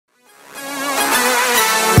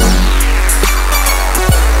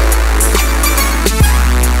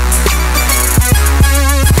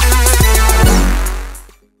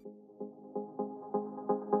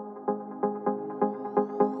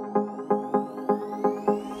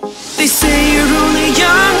They say you're only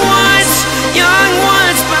young once,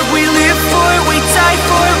 but we live for it, we die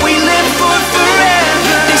for it, we live for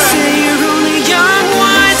forever. They say you're only young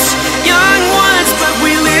once, but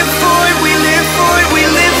we live for it, we live for it, we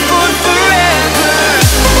live for forever.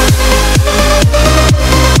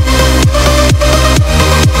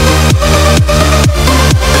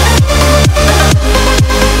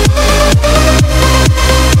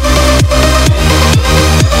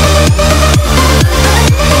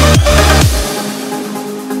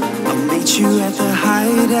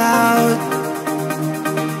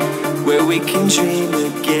 Where we can dream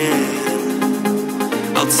again.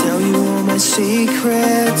 I'll tell you all my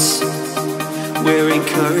secrets. We're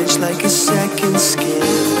encouraged like a second skin.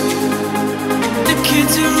 The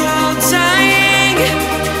kids are all dying.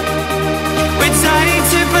 We're dying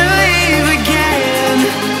to believe again.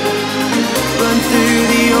 Run through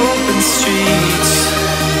the open streets.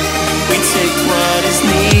 We take what is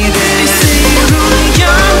needed. They say you're only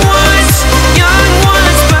young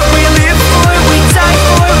ones, but we live for it, we die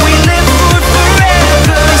for it, we live for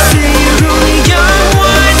forever. They say you're only young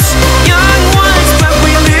ones, but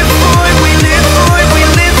we live for it, we live for it, we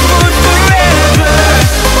live for forever.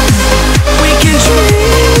 We can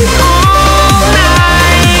dream all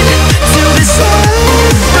night till the sun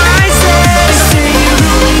rises. They say you're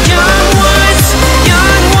only young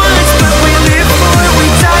ones, but we live for it, we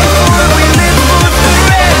die for it, we live for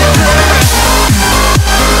forever.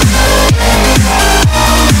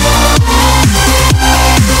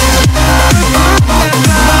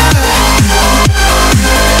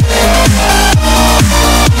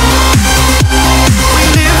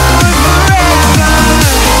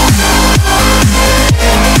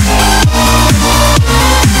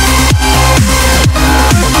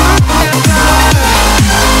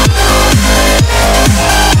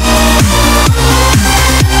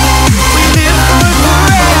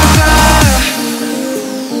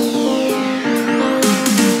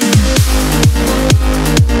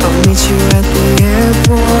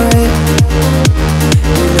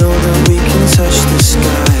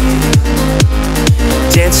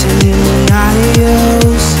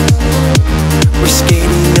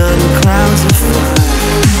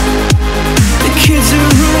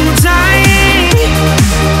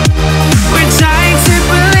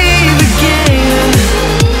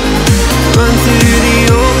 Run through